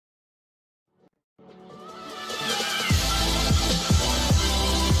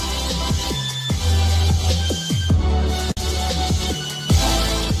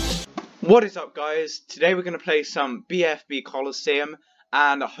What is up, guys? Today we're going to play some BFB Colosseum,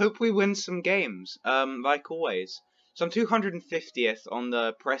 and I hope we win some games, like always. So I'm 250th on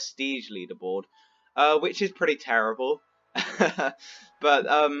the Prestige leaderboard, which is pretty terrible. But,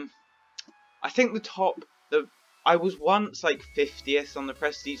 I think I was once, like, 50th on the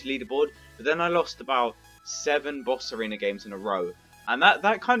Prestige leaderboard, but then I lost about 7 boss arena games in a row, and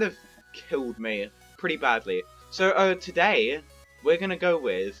that kind of killed me pretty badly. So, today, we're going to go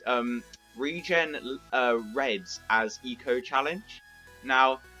with, regen reds as eco challenge.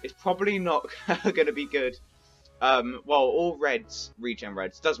 Now, it's probably not going to be good. Well, all reds regen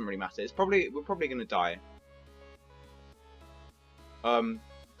reds, doesn't really matter. We're probably going to die.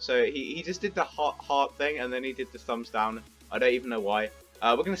 So he just did the heart thing, and then he did the thumbs down. I don't even know why.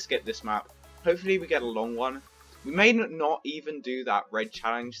 We're going to skip this map. Hopefully we get a long one. We may not even do that red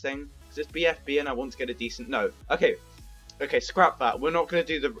challenge thing, because it's BFB and I want to get a decent... No, okay. Okay, scrap that. We're not going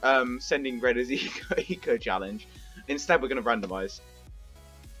to do the sending red as eco challenge. Instead, we're going to randomize.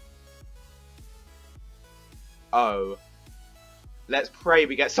 Oh. Let's pray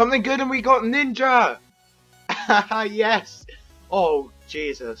we get something good, and we got ninja! Yes! Oh,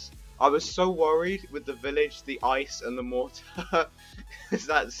 Jesus. I was so worried with the village, the ice, and the mortar. Because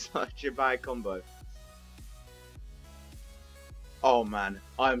that's such a bad combo. Oh, man.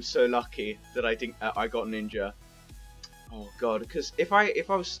 I'm so lucky that I got ninja. Oh god, because if I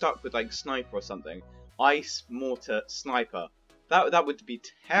was stuck with like sniper or something, ice, mortar, sniper, that would be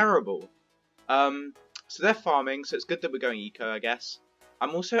terrible. So they're farming, so it's good that we're going eco, I guess.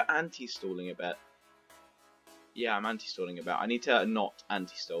 I'm also anti-stalling a bit. Yeah, I'm anti-stalling a bit. I need to not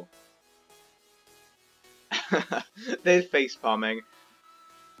anti-stall. They're face palming.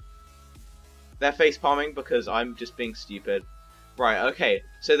 They're face palming because I'm just being stupid. Right, okay.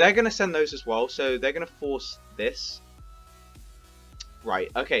 So they're gonna send those as well. So they're gonna force this.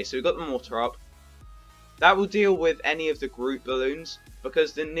 Right, okay, so we've got the mortar up. That will deal with any of the group balloons,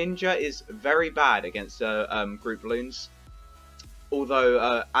 because the ninja is very bad against group balloons.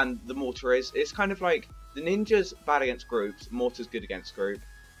 Although, and the mortar is. It's kind of like, the ninja's bad against groups, mortar's good against group.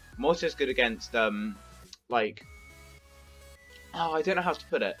 Mortar's good against, like... Oh, I don't know how to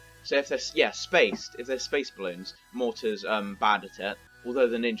put it. So if they're, yeah, spaced, if they're space balloons, mortar's bad at it, although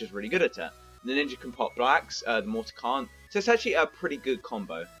the ninja's really good at it. The ninja can pop blacks, the mortar can't. So it's actually a pretty good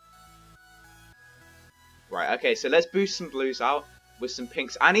combo. Right, okay, so let's boost some blues out with some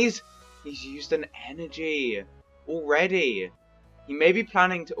pinks. And he's used an energy already. He may be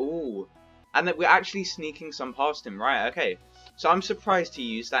planning to... Ooh. And that we're actually sneaking some past him. Right, okay. So I'm surprised he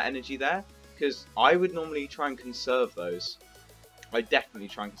used that energy there, because I would normally try and conserve those. I definitely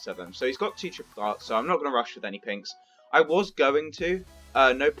try and conserve them. So he's got 2 triple darts, so I'm not going to rush with any pinks. I was going to.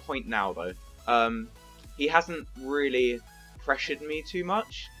 No point now, though. He hasn't really pressured me too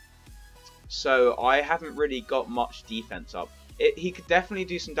much, so I haven't really got much defense up. He could definitely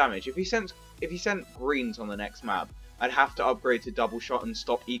do some damage. If he sent greens on the next map, I'd have to upgrade to double shot and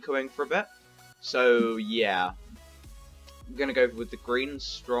stop ecoing for a bit. So yeah, I'm gonna go with the greens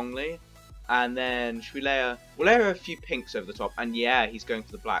strongly, and then should we'll layer a few pinks over the top. And yeah, he's going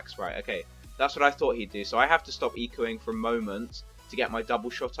for the blacks. Right, okay, that's what I thought he'd do. So I have to stop ecoing for a moment to get my double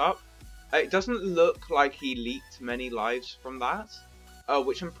shot up. It doesn't look like he leaked many lives from that,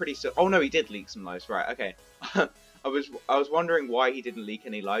 which I'm pretty oh no, he did leak some lives. Right, okay. I was wondering why he didn't leak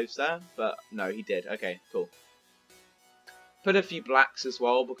any lives there, but no, he did. Okay, cool. Put a few blacks as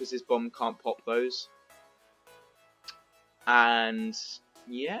well because his bomb can't pop those. And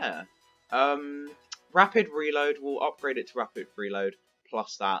yeah, rapid reload. We'll upgrade it to rapid reload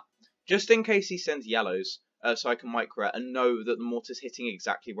plus that, just in case he sends yellows. So I can micro it and know that the mortar's hitting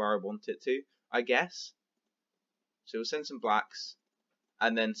exactly where I want it to, I guess. So we'll send some blacks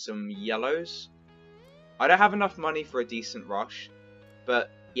and then some yellows. I don't have enough money for a decent rush, but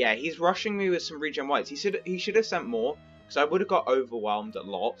yeah, he's rushing me with some regen whites. He should have sent more, because I would have got overwhelmed a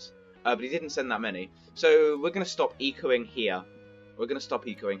lot, but he didn't send that many. So we're going to stop ecoing here. We're going to stop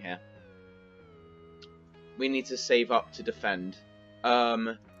ecoing here. We need to save up to defend.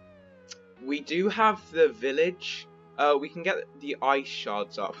 We do have the village. We can get the ice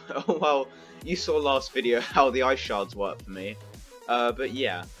shards up. Well, you saw last video how the ice shards work for me. But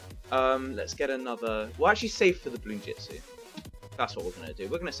yeah. Let's get another... We'll actually save for the Bloon Jitsu. That's what we're going to do.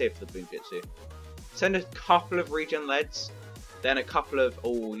 We're going to save for the Bloon Jitsu. Send a couple of regen leads. Then a couple of...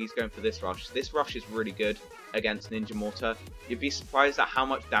 Oh, he's going for this rush. This rush is really good against Ninja Mortar. You'd be surprised at how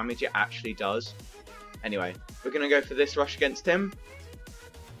much damage it actually does. Anyway, we're going to go for this rush against him.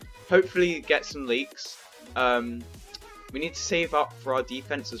 Hopefully get some leaks. We need to save up for our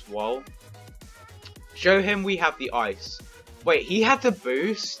defense as well. Show him we have the ice. Wait, he had the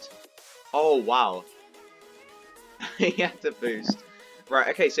boost? Oh, wow. He had to boost. Right,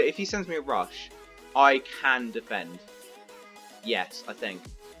 okay, so if he sends me a rush, I can defend. Yes, I think.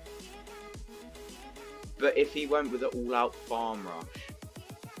 But if he went with an all-out farm rush...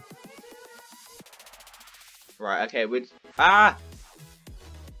 Right, okay, we'd... Ah!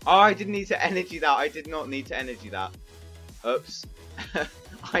 Oh, I didn't need to energy that. I did not need to energy that. Oops.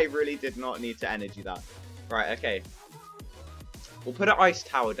 I really did not need to energy that. Right, okay. We'll put an ice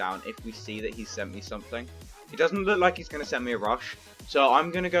tower down if we see that he sent me something. It doesn't look like he's going to send me a rush. So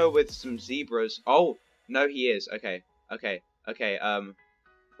I'm going to go with some zebras. Oh, no, he is. Okay, okay, okay,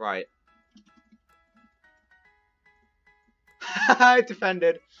 right. I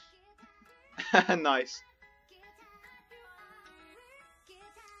defended. Nice.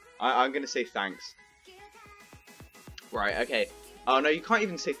 I'm going to say thanks. Right, okay. Oh, no, you can't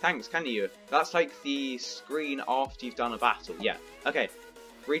even say thanks, can you? That's like the screen after you've done a battle. Yeah, okay.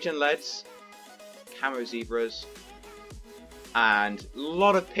 Regen leads, camo zebras, and a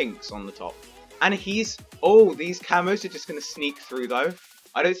lot of pinks on the top. And he's... Oh, these camos are just going to sneak through, though.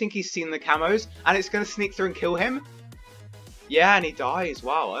 I don't think he's seen the camos, and it's going to sneak through and kill him. Yeah, and he dies.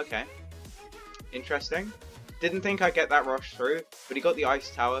 Wow, okay. Interesting. Didn't think I'd get that rush through, but he got the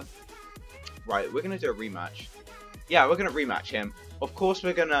ice tower. Right, we're going to do a rematch. Yeah, we're going to rematch him. Of course,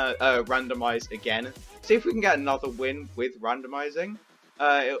 we're going to randomize again. See if we can get another win with randomizing.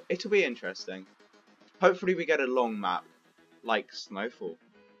 It'll be interesting. Hopefully we get a long map, like Snowfall.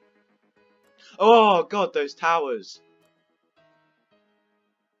 Oh, God, those towers.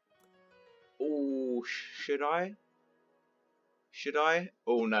 Oh, should I? Should I?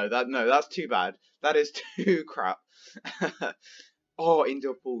 Oh, no, that's too bad. That is too crap. Oh,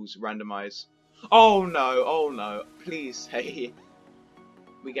 indoor pools, randomize. Oh no, please say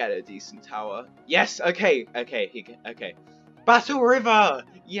we get a decent tower. Yes, okay. Battle River!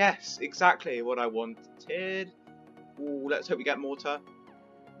 Yes, exactly what I wanted. Ooh, let's hope we get mortar.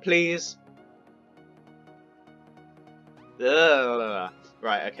 Please. Ugh.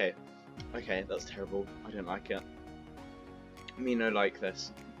 Right, okay. Okay, that's terrible. I don't like it. Me no like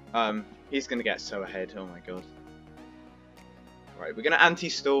this. He's gonna get so ahead, oh my god. Right, we're gonna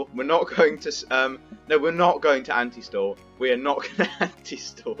anti-store. We're not going to, no, we're not going to anti-store. We are not gonna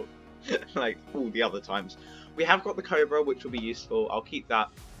anti-store. Like all the other times. We have got the Cobra, which will be useful. I'll keep that.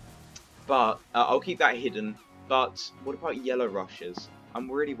 But, I'll keep that hidden. But, what about yellow rushes? I'm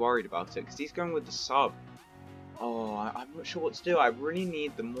really worried about it, because he's going with the sub. Oh, I'm not sure what to do. I really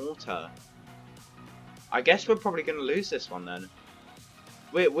need the mortar. I guess we're probably going to lose this one then.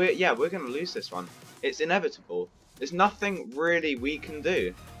 Yeah, we're going to lose this one. It's inevitable. There's nothing really we can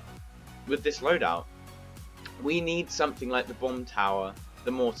do with this loadout. We need something like the bomb tower,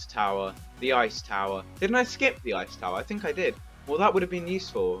 the mortar tower, the ice tower. Didn't I skip the ice tower? I think I did. Well, that would have been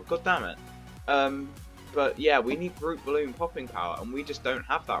useful. God damn it. But yeah, we need group balloon popping power, and we just don't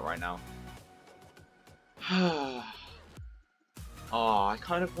have that right now. Oh, I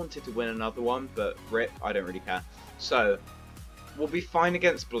kind of wanted to win another one, but rip, I don't really care. So, we'll be fine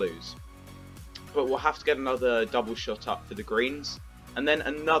against blues. But we'll have to get another double shot up for the greens. And then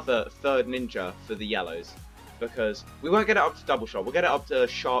another third ninja for the yellows. Because we won't get it up to double shot. We'll get it up to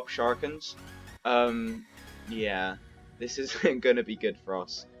sharp sharkens. Yeah. This isn't going to be good for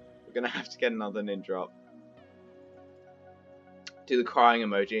us. We're going to have to get another ninja up. Do the crying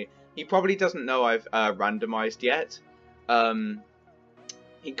emoji. He probably doesn't know I've randomized yet.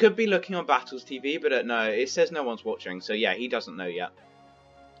 He could be looking on Battles TV, but no, it says no one's watching. So yeah, he doesn't know yet.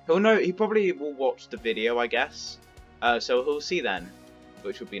 He'll know. He probably will watch the video, I guess. So he'll see then,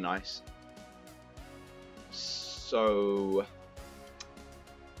 which would be nice. So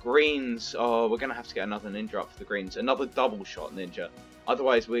greens. Oh, we're gonna have to get another ninja up for the greens. Another double shot ninja.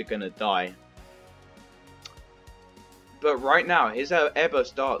 Otherwise, we're gonna die. But right now, his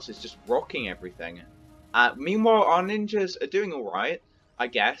airburst darts is just rocking everything. Meanwhile, our ninjas are doing alright, I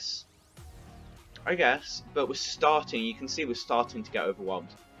guess. But we're starting, you can see we're starting to get overwhelmed.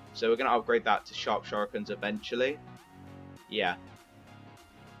 So we're going to upgrade that to sharp sharpens eventually. Yeah.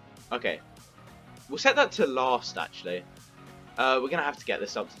 Okay. We'll set that to last, actually. We're going to have to get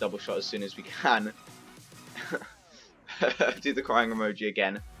this up to double shot as soon as we can. Do the crying emoji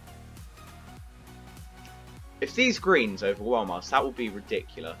again. If these greens overwhelm us, that will be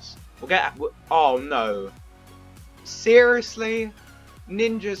ridiculous. We'll get... Oh, no. Seriously?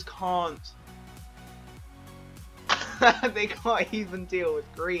 Ninjas can't... They can't even deal with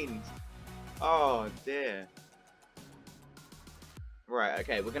greens. Oh, dear. Right,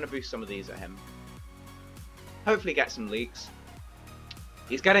 okay, we're going to boost some of these at him. Hopefully get some leaks.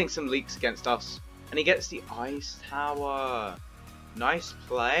 He's getting some leaks against us. And he gets the ice tower. Nice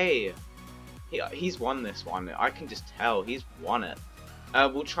play. He's won this one. I can just tell. He's won it.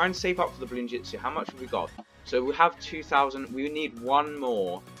 We'll try and save up for the Bloon Jitsu. How much have we got? So we have 2,000. We need one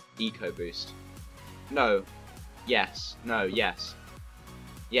more eco boost. No. Yes. No. Yes.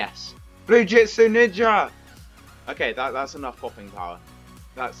 Yes. Bloon Jitsu Ninja! Okay, that's enough popping power.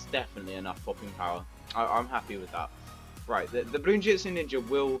 That's definitely enough popping power. I'm happy with that. Right, the Bloon Jitsu Ninja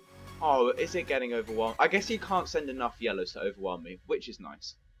will... Oh, is it getting overwhelmed? I guess he can't send enough yellows to overwhelm me, which is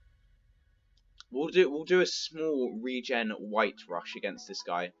nice. We'll do a small regen white rush against this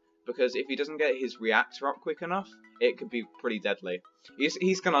guy, because if he doesn't get his reactor up quick enough, it could be pretty deadly.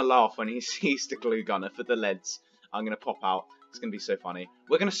 He's gonna laugh when he sees the glue gunner for the leads. I'm gonna pop out. It's gonna be so funny.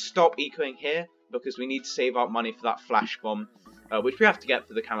 We're gonna stop ecoing here because we need to save up money for that flash bomb, which we have to get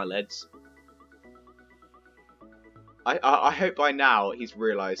for the camo leads. I hope by now he's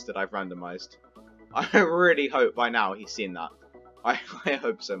realised that I've randomised. I really hope by now he's seen that. I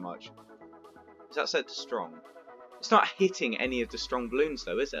hope so much. Is that set to strong? It's not hitting any of the strong balloons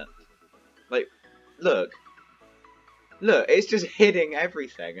though, is it? Like, look. Look, it's just hitting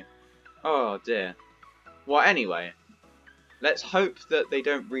everything. Oh dear. Well, anyway. Let's hope that they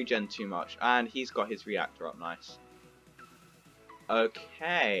don't regen too much. And he's got his reactor up nice.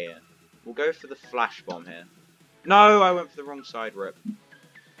 Okay. We'll go for the flash bomb here. No, I went for the wrong side, rip.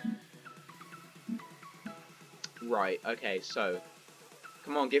 Right, okay, so.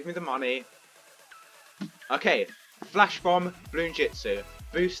 Come on, give me the money. Okay, flash bomb, Bloon Jitsu.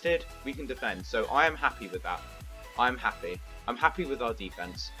 Boosted, we can defend. So I am happy with that. I'm happy. I'm happy with our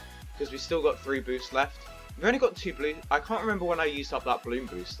defense. Because we've still got 3 boosts left. We've only got 2 blue. I can't remember when I used up that balloon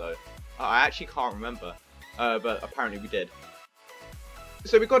boost though. I actually can't remember. But apparently we did.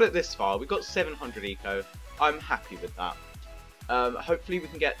 So we got it this far. We got 700 eco. I'm happy with that. Hopefully we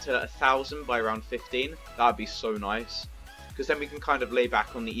can get to 1,000 by round 15. That'd be so nice. Because then we can kind of lay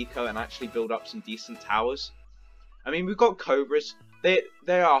back on the eco and actually build up some decent towers. I mean, we've got Cobras. They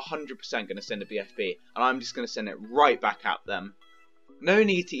are 100% going to send a BFB. And I'm just going to send it right back at them. No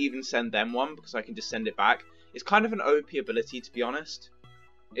need to even send them one, because I can just send it back. It's kind of an OP ability, to be honest.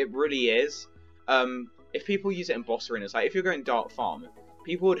 It really is. If people use it in boss arenas, like if you're going Dark Farm,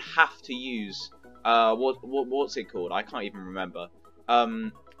 people would have to use... what's it called? I can't even remember.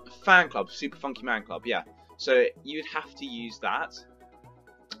 Fan Club, Super Funky Man Club, yeah. So you'd have to use that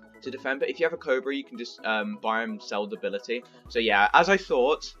to defend. But if you have a Cobra, you can just buy and sell the ability. So yeah, as I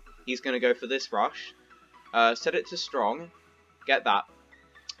thought, he's going to go for this rush. Set it to strong. Get that.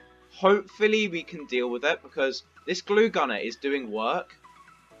 Hopefully we can deal with it because this glue gunner is doing work.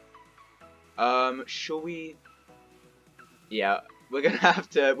 Shall we? Yeah, we're gonna have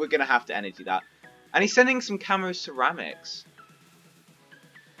to energy that. And he's sending some camo ceramics.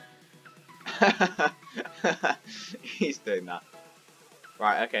 He's doing that.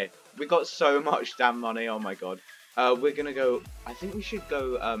 Right, okay. We got so much damn money, oh my god. We're gonna go... I think we should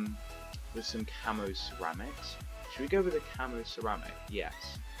go with some camo ceramics. Should we go with a camo ceramic? Yes.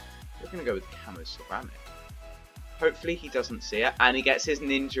 We're gonna go with camo ceramic. Hopefully he doesn't see it. And he gets his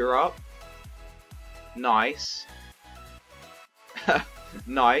ninja up. Nice.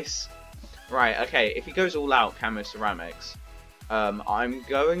 Nice. Right, okay. If he goes all out camo ceramics... I'm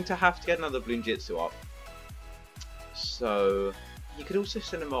going to have to get another Bloon Jitsu up. So, you could also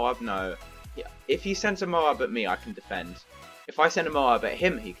send a Moab. No. Yeah, if he sends a Moab at me, I can defend. If I send a Moab at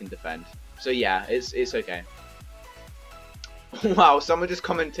him, he can defend. So yeah, it's okay. Wow, someone just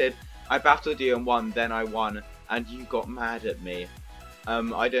commented, I battled you and won, then I won, and you got mad at me.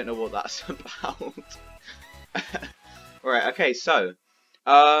 I don't know what that's about. Right, okay, so,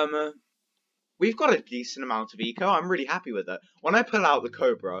 we've got a decent amount of eco. I'm really happy with it. When I pull out the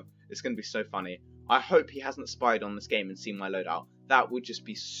Cobra, it's going to be so funny. I hope he hasn't spied on this game and seen my loadout. That would just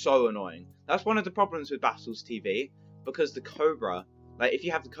be so annoying. That's one of the problems with Battles TV, because the Cobra, like if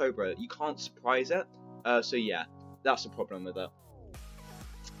you have the Cobra, you can't surprise it. So yeah, that's the problem with it.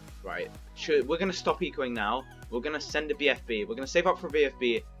 Right, we're going to stop ecoing now. We're going to send a BFB. We're going to save up for a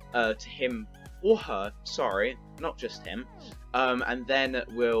BFB to him or her. Sorry, not just him. And then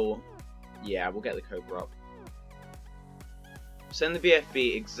we'll get the Cobra up. Send the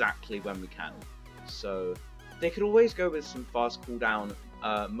BFB exactly when we can. So, they could always go with some fast cooldown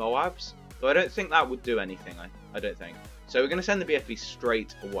Moabs, but I don't think that would do anything, I don't think. So we're going to send the BFB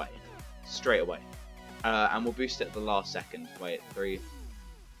straight away. Straight away. And we'll boost it at the last second. Wait, 3...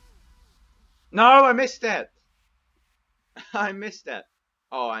 No, I missed it! I missed it!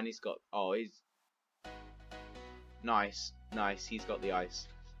 Oh, and he's got... Oh, he's... Nice, nice, he's got the ice.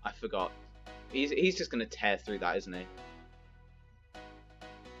 I forgot. He's just going to tear through that, isn't he?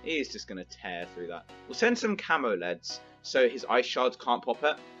 He's just going to tear through that. We'll send some camo leads so his ice shards can't pop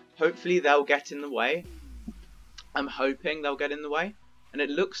it. Hopefully they'll get in the way. I'm hoping they'll get in the way, and it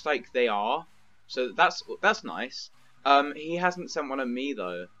looks like they are. So that's nice. He hasn't sent one at me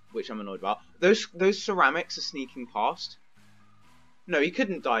though, which I'm annoyed about. Those ceramics are sneaking past. No, he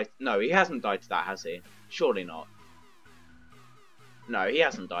couldn't die. No, he hasn't died to that, has he? Surely not. No, he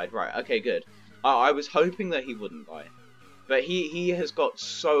hasn't died. Right, okay, good. I was hoping that he wouldn't die. But he has got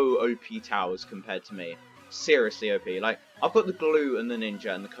so OP towers compared to me. Seriously OP. Like, I've got the glue and the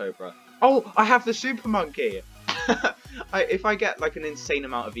ninja and the cobra. Oh, I have the super monkey! If I get like an insane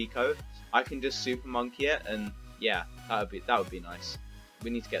amount of eco, I can just super monkey it, and yeah, that would be nice.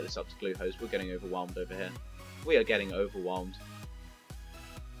 We need to get this up to glue hose. We're getting overwhelmed over here. We are getting overwhelmed.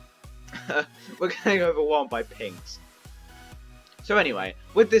 We're getting overwhelmed by pinks. So anyway,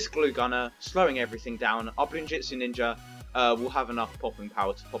 with this glue gunner slowing everything down, our Bloonjitsu ninja will have enough popping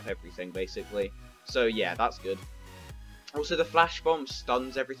power to pop everything basically. So yeah, that's good. Also, the flash bomb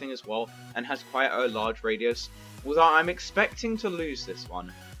stuns everything as well and has quite a large radius. Although I'm expecting to lose this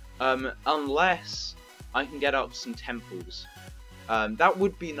one, unless I can get up some temples. That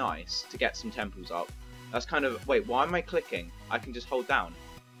would be nice to get some temples up. That's kind of... Wait, why am I clicking? I can just hold down.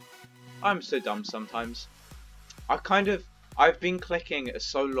 I'm so dumb sometimes. I've been clicking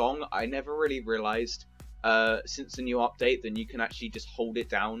so long, I never really realised since the new update that you can actually just hold it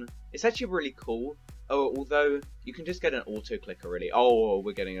down. It's actually really cool. Although, you can just get an auto clicker really. Oh,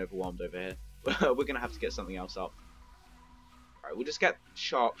 we're getting overwhelmed over here. We're going to have to get something else up. Alright, we'll just get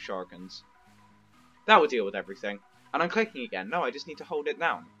sharp sharkins. That will deal with everything. And I'm clicking again. No, I just need to hold it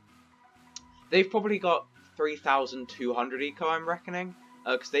down. They've probably got 3,200 eco, I'm reckoning.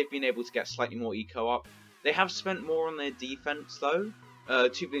 Because they've been able to get slightly more eco up. They have spent more on their defense though.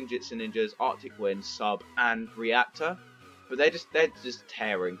 2 Bloonjitsu ninjas, Arctic Wind, Sub, and Reactor. But they're just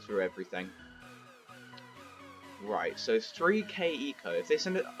tearing through everything. Right, so 3k eco. If they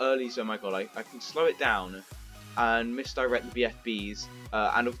send it early, so oh my god, I can slow it down and misdirect the BFBs,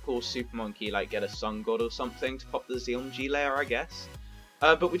 and of course Super Monkey, like get a Sun God or something to pop the ZLMG layer, I guess.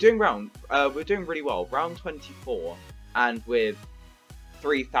 But we're doing really well. Round 24, and with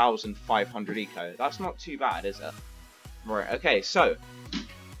 3,500 eco. That's not too bad, is it? Right, okay, so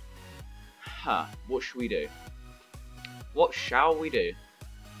what should we do? What shall we do?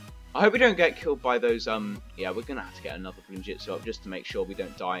 I hope we don't get killed by those, yeah, we're gonna have to get another Bloonjitsu up just to make sure we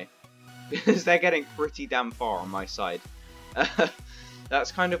don't die. Because they're getting pretty damn far on my side.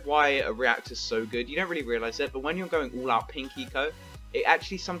 That's kind of why a reactor's so good. You don't really realise it, but when you're going all out pink eco, it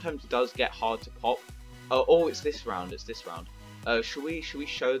actually sometimes does get hard to pop. Oh, it's this round, should we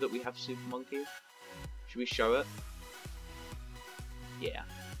show that we have Super Monkey? Should we show it? Yeah.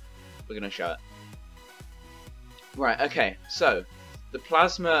 We're gonna show it. Right, okay, so the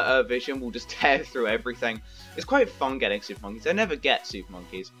plasma vision will just tear through everything. It's quite fun getting Super Monkeys. I never get Super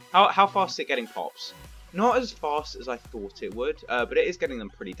Monkeys. How fast is it getting pops? Not as fast as I thought it would, but it is getting them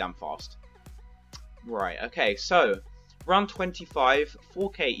pretty damn fast. Right, okay, so round 25,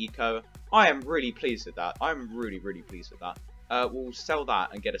 4k eco. I am really pleased with that. I'm really pleased with that. We'll sell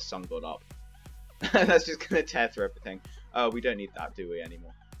that and get a Sun God up. That's just going to tear through everything. We don't need that, do we,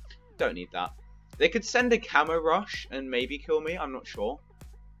 anymore? Don't need that. They could send a camo rush and maybe kill me. I'm not sure.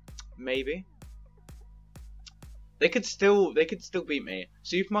 Maybe. They could still beat me.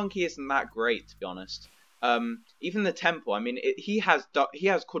 Super Monkey isn't that great, to be honest. Even the Temple. I mean, he has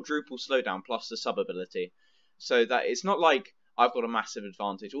quadruple slowdown plus the sub ability, so that it's not like I've got a massive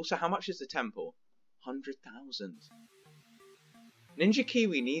advantage. Also, how much is the Temple? 100,000. Ninja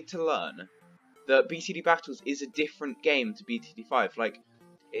Kiwi need to learn that BTD Battles is a different game to BTD5. Like,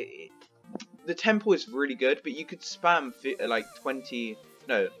 the Temple is really good, but you could spam like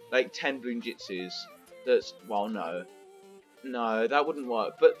 10 Bloonjitsus. That's, well, no, that wouldn't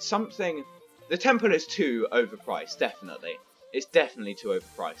work. But something, the Temple is too overpriced. Definitely, it's definitely too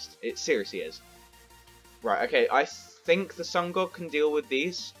overpriced. It seriously is. Right, okay. I think the Sun God can deal with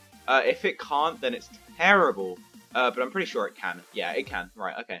these. If it can't, then it's terrible. But I'm pretty sure it can. Yeah, it can.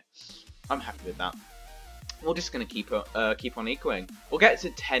 Right, okay. I'm happy with that. We're just gonna keep on ecoing. We'll get to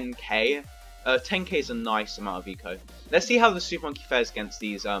 10k. 10k is a nice amount of eco. Let's see how the Super Monkey fares against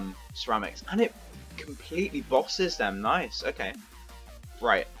these ceramics, and it completely bosses them. Nice. Okay.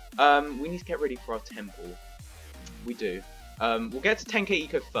 Right. We need to get ready for our temple. We do. We'll get to 10k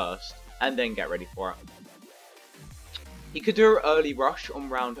eco first, and then get ready for it. He could do an early rush on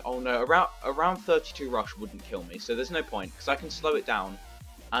round. Oh no, around 32 rush wouldn't kill me, so there's no point because I can slow it down,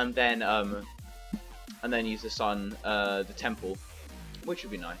 and then use the temple, which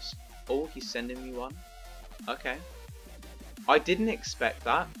would be nice. Oh, he's sending me one. Okay. I didn't expect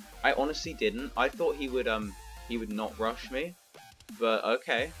that. I honestly didn't. I thought he would not rush me, but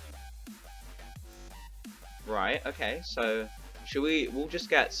okay. Right, okay, so we'll just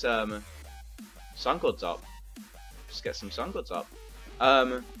get some Sun Gods up. Just get some Sun Gods up.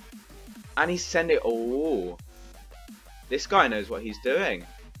 And he's sending, oh, this guy knows what he's doing.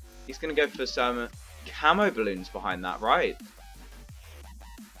 He's gonna go for some camo balloons behind that, right?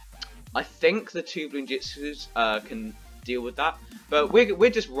 I think the 2 Bloon Jitsus can deal with that, but we're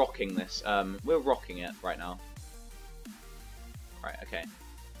just rocking this. We're rocking it right now. Right, okay.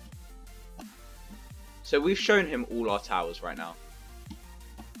 So we've shown him all our towers right now.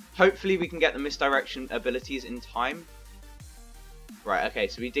 Hopefully we can get the misdirection abilities in time. Right, okay,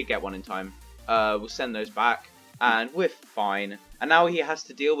 so we did get one in time. We'll send those back, and we're fine. And now he has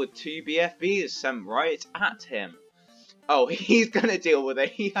to deal with 2 BFBs sent right at him. Oh, he's gonna deal with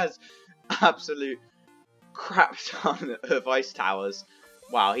it. He has absolute crap ton of ice towers.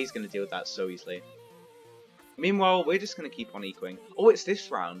 Wow, he's gonna deal with that so easily. Meanwhile, we're just gonna keep on ecoing. Oh, it's this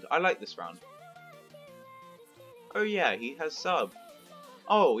round. I like this round. Oh yeah, he has sub.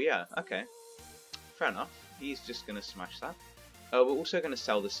 Oh yeah, okay. Fair enough. He's just gonna smash that. We're also gonna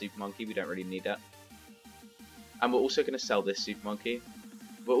sell this Super Monkey. We don't really need it. And we're also gonna sell this Super Monkey.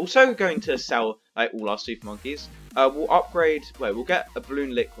 We're also going to sell like all our Super Monkeys. We'll upgrade. Wait, we'll get a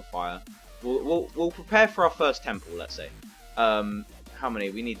Bloon Liquefier. We'll prepare for our first temple. Let's say. How many?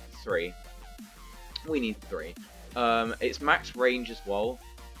 We need 3. We need 3. It's max range as well.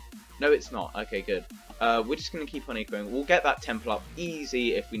 No, it's not. Okay, good. We're just going to keep on ecoing. We'll get that temple up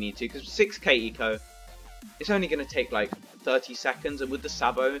easy if we need to, because 6k eco, it's only going to take like 30 seconds, and with the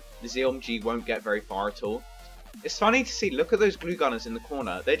Sabo, the ZLMG won't get very far at all. It's funny to see, look at those glue gunners in the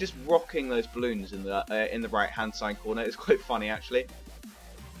corner. They're just rocking those balloons in the right-hand side corner. It's quite funny, actually.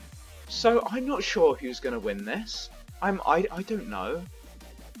 So, I'm not sure who's going to win this. I don't know.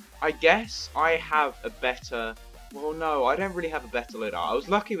 I guess I have a better... Well, no, I don't really have a better loadout. I was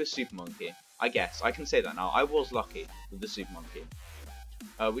lucky with Super Monkey. I guess. I can say that now. I was lucky with the Super Monkey.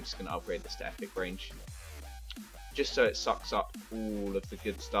 We're just going to upgrade this to Epic Range. Just so it sucks up all of the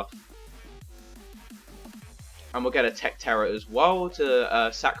good stuff. And we'll get a Tech Terror as well to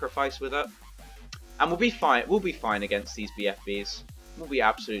sacrifice with it. And we'll be fine. We'll be fine against these BFBs. We'll be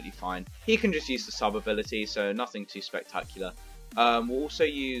absolutely fine. He can just use the sub ability, so nothing too spectacular. We'll also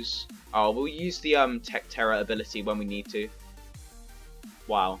use... Oh, we'll use the Tech Terror ability when we need to.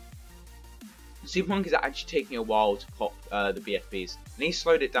 Wow. Super Monkey's actually taking a while to pop the BFBs. And he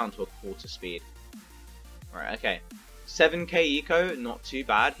slowed it down to a quarter speed. Right, okay. 7k eco, not too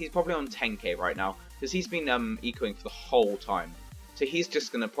bad. He's probably on 10k right now, because he's been ecoing for the whole time. So he's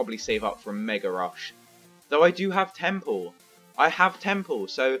just going to probably save up for a mega rush. Though I do have Temple. I have Temple,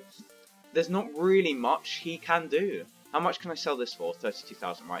 so there's not really much he can do. How much can I sell this for?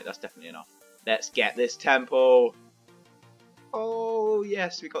 32,000, right, that's definitely enough. Let's get this Temple. Oh,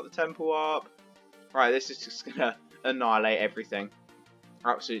 yes, we got the Temple up. Right, this is just going to annihilate everything.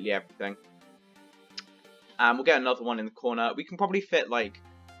 Absolutely everything. And we'll get another one in the corner. We can probably fit, like,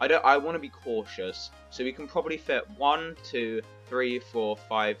 I want to be cautious. So we can probably fit 1, 2, 3, 4,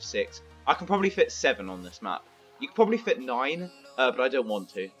 5, 6. I can probably fit 7 on this map. You can probably fit 9, but I don't want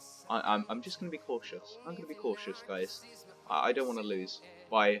to. I'm just going to be cautious. I'm going to be cautious, guys. I don't want to lose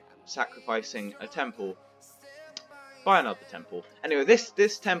by sacrificing a temple. By another temple. Anyway,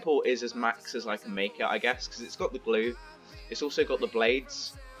 this temple is as max as I can make it, I guess, because it's got the glue. It's also got the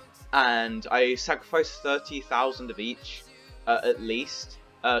blades. And I sacrificed 30,000 of each, at least.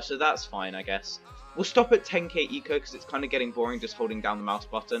 So that's fine, I guess. We'll stop at 10k eco, because it's kind of getting boring just holding down the mouse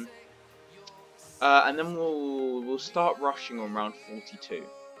button. And then we'll start rushing on round 42.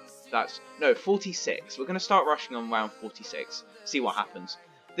 No, 46. We're going to start rushing on round 46. See what happens.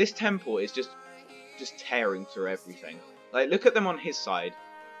 This temple is just tearing through everything. Like, look at them on his side.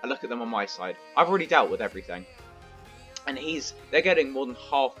 And look at them on my side. I've already dealt with everything. And they're getting more than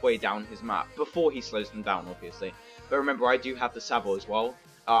halfway down his map. Before he slows them down, obviously. But remember, I do have the Sabo as well.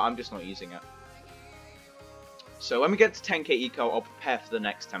 I'm just not using it. So when we get to 10k eco, I'll prepare for the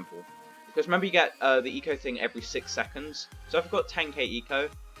next temple. Because remember, you get the eco thing every 6 seconds. So if I've got 10k eco,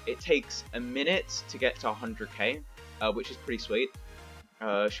 it takes a minute to get to 100k, which is pretty sweet.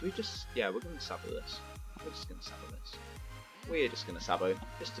 Should we just... Yeah, we're going to Sabo this. We're just going to Sabo this. We're just going to Sabo,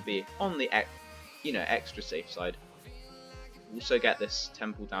 just to be on the, extra safe side. Also get this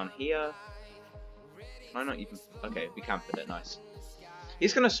temple down here. Can I not even... Okay, we can fit it, nice.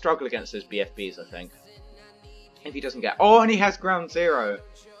 He's going to struggle against those BFBs, I think. If he doesn't get... Oh, and he has ground 0!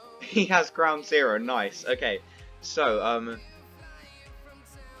 He has ground 0, nice. Okay, so,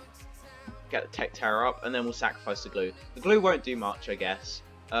 get the Tech Terror up, and then we'll sacrifice the glue. The glue won't do much, I guess.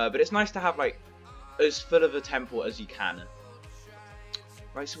 But it's nice to have, like, as full of a temple as you can.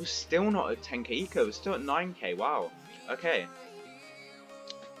 Right, so we're still not at 10k eco, we're still at 9k, wow. Okay.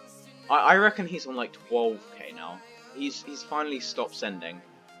 I reckon he's on like 12k now. He's finally stopped sending.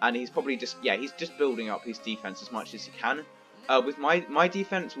 And he's probably just, yeah, he's just building up his defense as much as he can. With my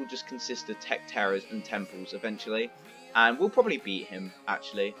defense will just consist of tech terrors and temples eventually. And we'll probably beat him,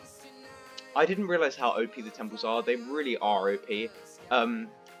 actually. I didn't realize how OP the temples are. They really are OP.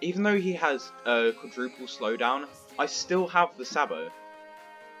 Even though he has a quadruple slowdown, I still have the Sabo.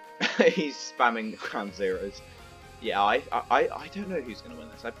 He's spamming ground zeros. Yeah, I don't know who's going to win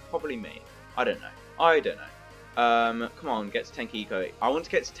this. Probably me. I don't know. Come on, get to 10k eco. I want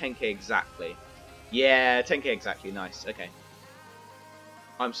to get to 10k exactly. Yeah, 10k exactly. Nice. Okay.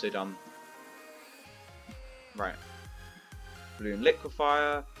 I'm so dumb. Right. Balloon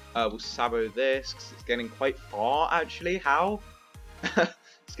liquefier. We'll Sabo this, because it's getting quite far, actually. How?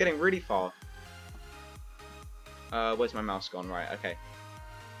 It's getting really far. Where's my mouse gone? Right, okay.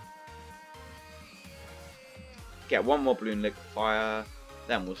 Get one more balloon liquefier,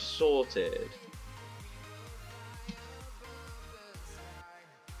 then we're sorted.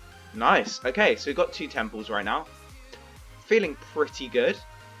 Nice. Okay, so we've got 2 temples right now. Feeling pretty good.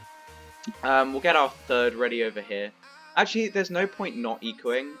 We'll get our 3rd ready over here. Actually, there's no point not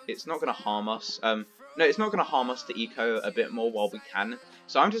ecoing. It's not going to harm us. No, it's not going to harm us to eco a bit more while we can.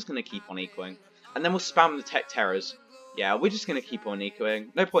 So I'm just going to keep on ecoing. And then we'll spam the tech terrors. Yeah, we're just going to keep on ecoing.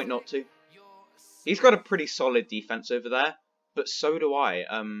 No point not to. He's got a pretty solid defense over there. But so do I.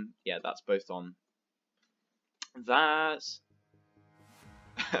 Yeah, that's both on. That's...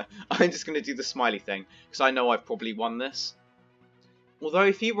 I'm just going to do the smiley thing. Because I know I've probably won this. Although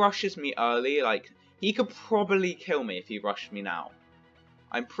if he rushes me early, like... He could probably kill me if he rushed me now.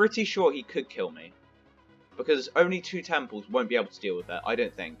 I'm pretty sure he could kill me. Because only 2 temples won't be able to deal with it, I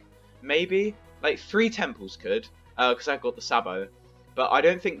don't think. Maybe, like 3 temples could, because I've got the Sabo. But I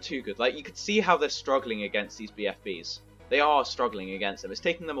don't think 2 could. Like, you could see how they're struggling against these BFBs. They are struggling against them. It's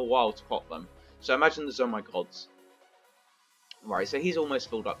taking them a while to pop them. So imagine the Oh My Gods. Right, so he's almost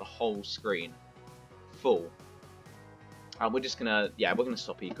filled up the whole screen. Full. And we're just gonna, yeah, we're gonna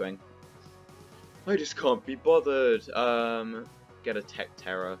stop ecoing. I just can't be bothered. Get a tech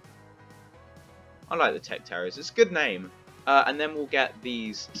terror. I like the tech terrors. It's a good name. And then we'll get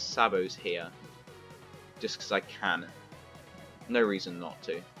these Sabos here. Just because I can. No reason not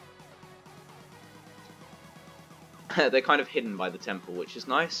to. They're kind of hidden by the temple, which is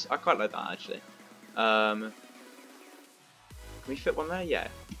nice. I quite like that, actually. Can we fit one there? Yeah.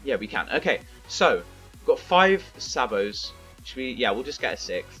 Yeah, we can. Okay, so, we've got 5 Sabos. Should we... Yeah, we'll just get a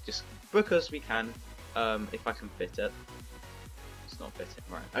 6th. Just because we can. If I can fit it. It's not fitting.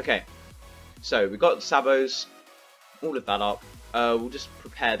 Right, okay. So, we've got Sabos. All of that up. We'll just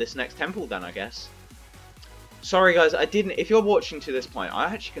prepare this next temple then, I guess. Sorry guys, I didn't... If you're watching to this point,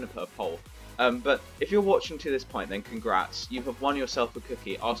 I'm actually going to put a poll. But if you're watching to this point, then congrats. You have won yourself a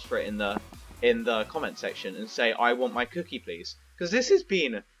cookie. Ask for it in the comment section and say, I want my cookie, please. Because this has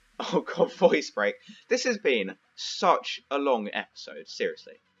been... Oh god, voice break. This has been such a long episode.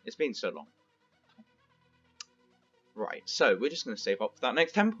 Seriously. It's been so long. Right, so we're just going to save up for that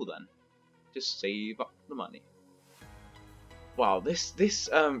next temple then. Just save up the money. Wow, this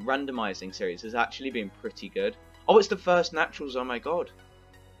randomizing series has actually been pretty good. Oh, it's the first naturals, oh my god.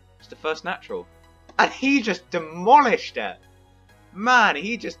 It's the first natural. And he just demolished it. Man,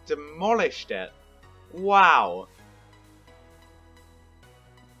 he just demolished it. Wow.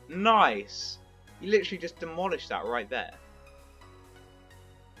 Nice. He literally just demolished that right there.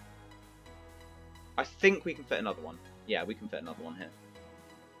 I think we can fit another one. Yeah, we can fit another one here.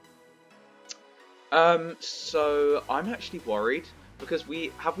 So I'm actually worried because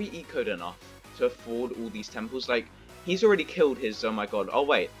have we ecoed enough to afford all these temples? Like, he's already killed his, oh my god. Oh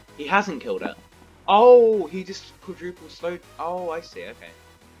wait, he hasn't killed it. Oh, he just quadruple slowed. Oh, I see, okay.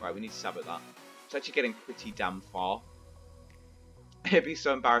 Right, we need to Sabo that. It's actually getting pretty damn far. It'd be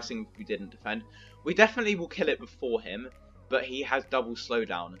so embarrassing if we didn't defend. We definitely will kill it before him, but he has double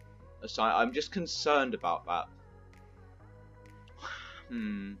slowdown. So I'm just concerned about that.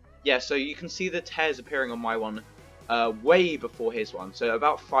 Yeah, so you can see the tears appearing on my one way before his one, so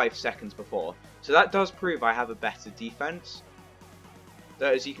about 5 seconds before. So that does prove I have a better defense.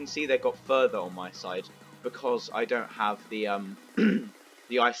 Though, as you can see, they got further on my side because I don't have the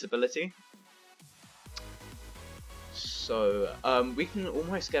the ice ability. So we can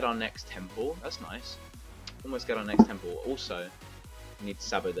almost get our next temple. That's nice. Almost get our next temple. Also, we need to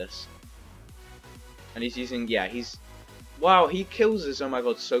Sabo this. And he's using, yeah, he's... Wow, he kills us, oh my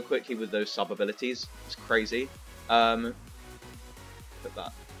god, so quickly with those sub abilities. It's crazy. Put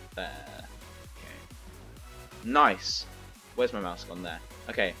that there. Okay. Nice. Where's my mouse gone? There.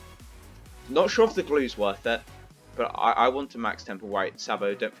 Okay. Not sure if the glue's worth it, but I want to max temple right.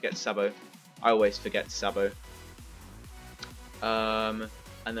 Sabo, don't forget Sabo. I always forget Sabo. And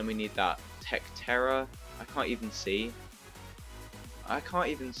then we need that Tech Terror. I can't even see. I can't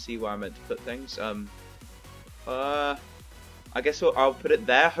even see where I'm meant to put things. I guess I'll put it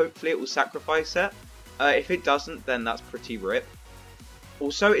there. Hopefully it will sacrifice it. If it doesn't, then that's pretty rip.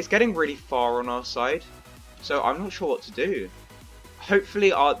 Also, it's getting really far on our side, so I'm not sure what to do.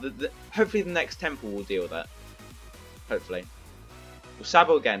 Hopefully, hopefully the next temple will deal with it. Hopefully. We'll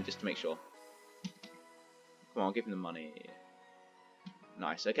Sabo again, just to make sure. Come on, give him the money.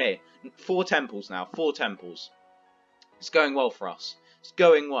 Nice, okay. 4 temples now, 4 temples. It's going well for us. It's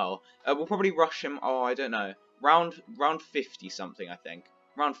going well. We'll probably rush him, oh, I don't know. Round 50 something, I think.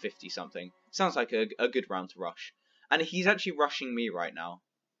 Round 50 something. Sounds like a good round to rush. And he's actually rushing me right now.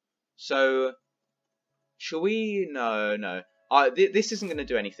 So, shall we? No. This isn't going to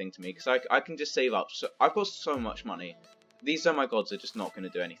do anything to me, because I can just save up. So I've got so much money. These Oh My Gods are just not going to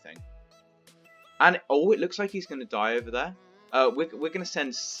do anything. And, oh, it looks like he's going to die over there. We're going to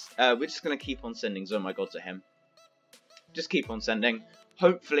send, we're just going to keep on sending Oh My Gods at him. Just keep on sending.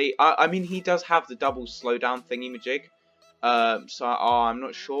 Hopefully, I mean, he does have the double slowdown thingy-majig. So, I'm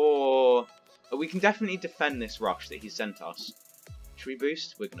not sure. We can definitely defend this rush that he sent us. Should we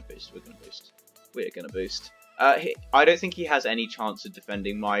boost? We're going to boost. We're going to boost. We're going to boost. I don't think he has any chance of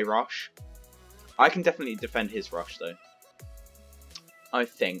defending my rush. I can definitely defend his rush, though. I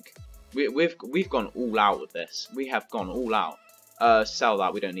think. We've gone all out with this. We have gone all out. Sell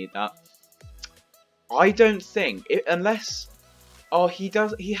that. We don't need that. I don't think, unless... Oh, he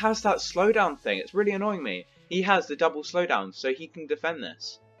has that slowdown thing. It's really annoying me. He has the double slowdown, so he can defend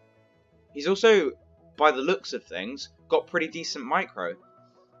this. He's also, by the looks of things, got pretty decent micro.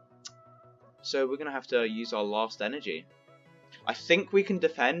 So we're going to have to use our last energy. I think we can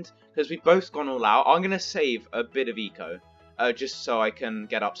defend, because we've both gone all out. I'm going to save a bit of eco, just so I can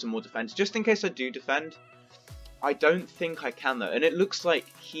get up some more defense. Just in case I do defend. I don't think I can, though. And it looks like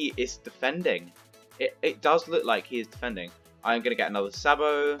he is defending. It does look like he is defending. I'm going to get another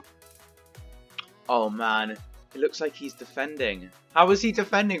Sabo. Oh, man. It looks like he's defending. How is he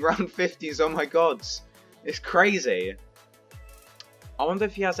defending round 50s? Oh, my gods. It's crazy. I wonder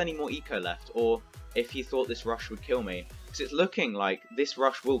if he has any more eco left, or if he thought this rush would kill me. Because it's looking like this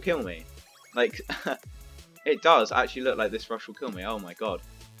rush will kill me. Like, it does actually look like this rush will kill me. Oh, my god.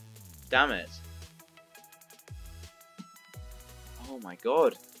 Damn it. Oh, my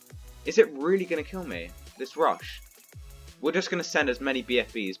god. Is it really going to kill me? This rush? We're just going to send as many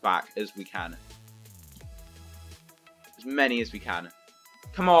BFBs back as we can. As many as we can.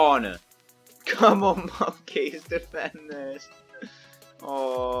 Come on! Come on, monkeys, defend this.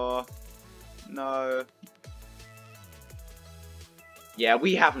 Oh, no. Yeah,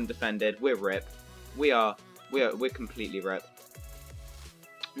 we haven't defended. We're rip. We're completely rip.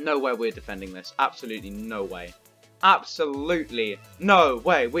 No way we're defending this. Absolutely no way. Absolutely no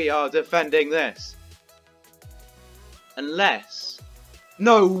way we are defending this. Unless...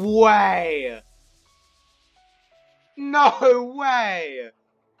 No way! No way!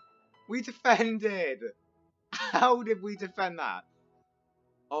 We defended! How did we defend that?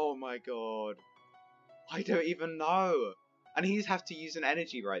 Oh my god. I don't even know. And he'd have to use an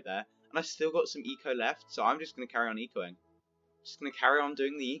energy right there. And I've still got some eco left, so I'm just going to carry on ecoing. Just going to carry on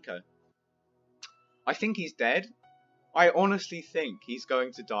doing the eco. I think he's dead. I honestly think he's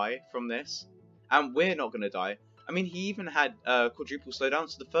going to die from this. And we're not going to die. I mean, he even had quadruple slowdown,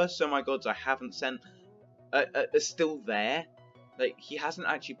 so the first Oh My Gods I haven't sent are still there. Like, he hasn't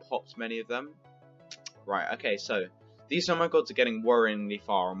actually popped many of them. Right, okay, so these Oh My Gods are getting worryingly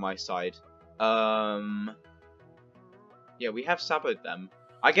far on my side. Yeah, we have saboed them.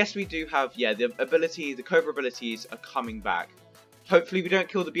 I guess we do have, yeah, the Cobra abilities are coming back. Hopefully we don't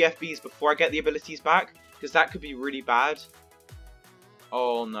kill the BFBs before I get the abilities back, because that could be really bad.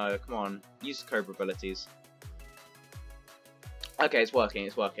 Oh no, come on, use the Cobra abilities. Okay, it's working,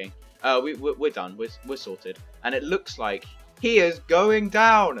 it's working. We're done, we're sorted. And it looks like he is going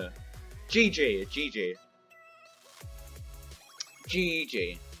down! GG, GG.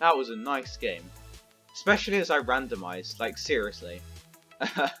 GG. That was a nice game. Especially as I randomized, like, seriously.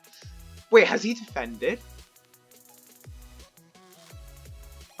 Wait, has he defended?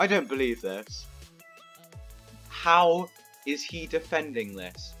 I don't believe this. How is he defending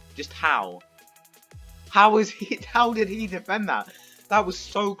this? Just how? How did he defend that? That was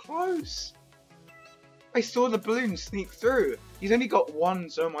so close. I saw the balloon sneak through. He's only got one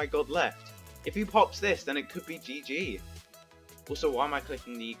Oh My God left. If he pops this, then it could be GG. Also, why am I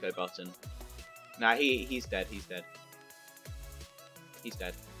clicking the eco button? Nah, he's dead, he's dead. He's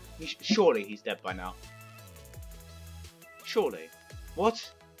dead. Surely he's dead by now. Surely.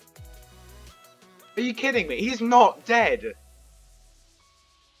 What? Are you kidding me? He's not dead!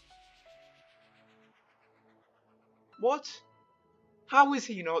 What? How is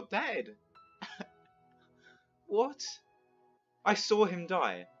he not dead? What? I saw him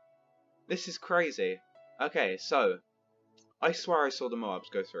die. This is crazy. Okay, so I swear I saw the mobs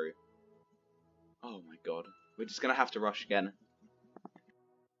go through. Oh my god. We're just gonna have to rush again.